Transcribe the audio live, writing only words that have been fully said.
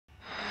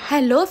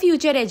Hello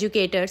future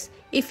educators.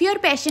 If you're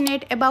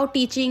passionate about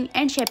teaching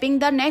and shaping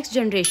the next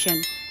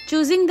generation,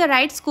 choosing the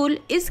right school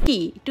is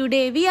key.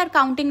 Today we are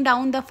counting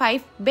down the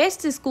 5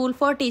 best schools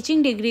for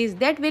teaching degrees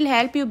that will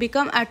help you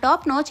become a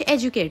top-notch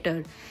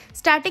educator.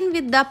 Starting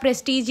with the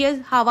prestigious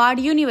Harvard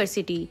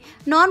University.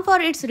 Known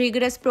for its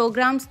rigorous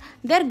programs,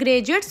 their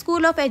Graduate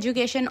School of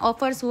Education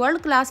offers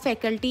world-class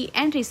faculty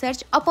and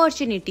research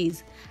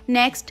opportunities.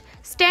 Next,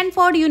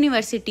 Stanford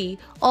University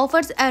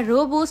offers a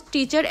robust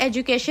teacher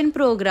education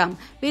program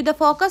with a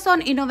focus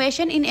on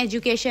innovation in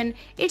education.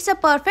 It's a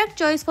perfect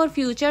choice for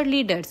future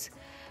leaders.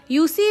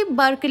 UC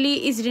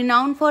Berkeley is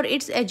renowned for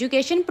its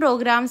education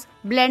programs,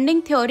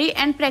 blending theory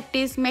and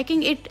practice,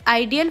 making it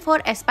ideal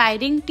for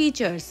aspiring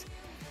teachers.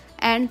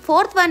 And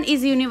fourth one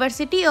is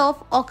University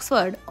of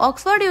Oxford.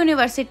 Oxford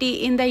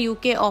University in the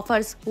UK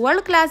offers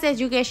world-class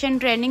education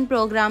training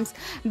programs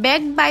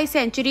backed by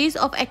centuries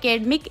of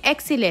academic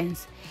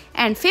excellence.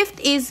 And fifth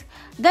is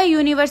the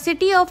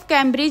University of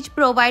Cambridge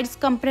provides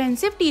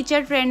comprehensive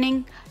teacher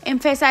training,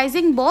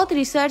 emphasizing both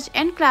research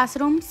and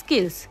classroom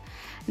skills.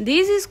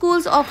 These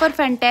schools offer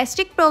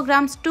fantastic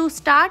programs to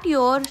start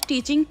your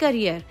teaching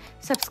career.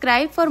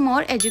 Subscribe for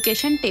more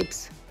education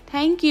tips.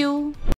 Thank you.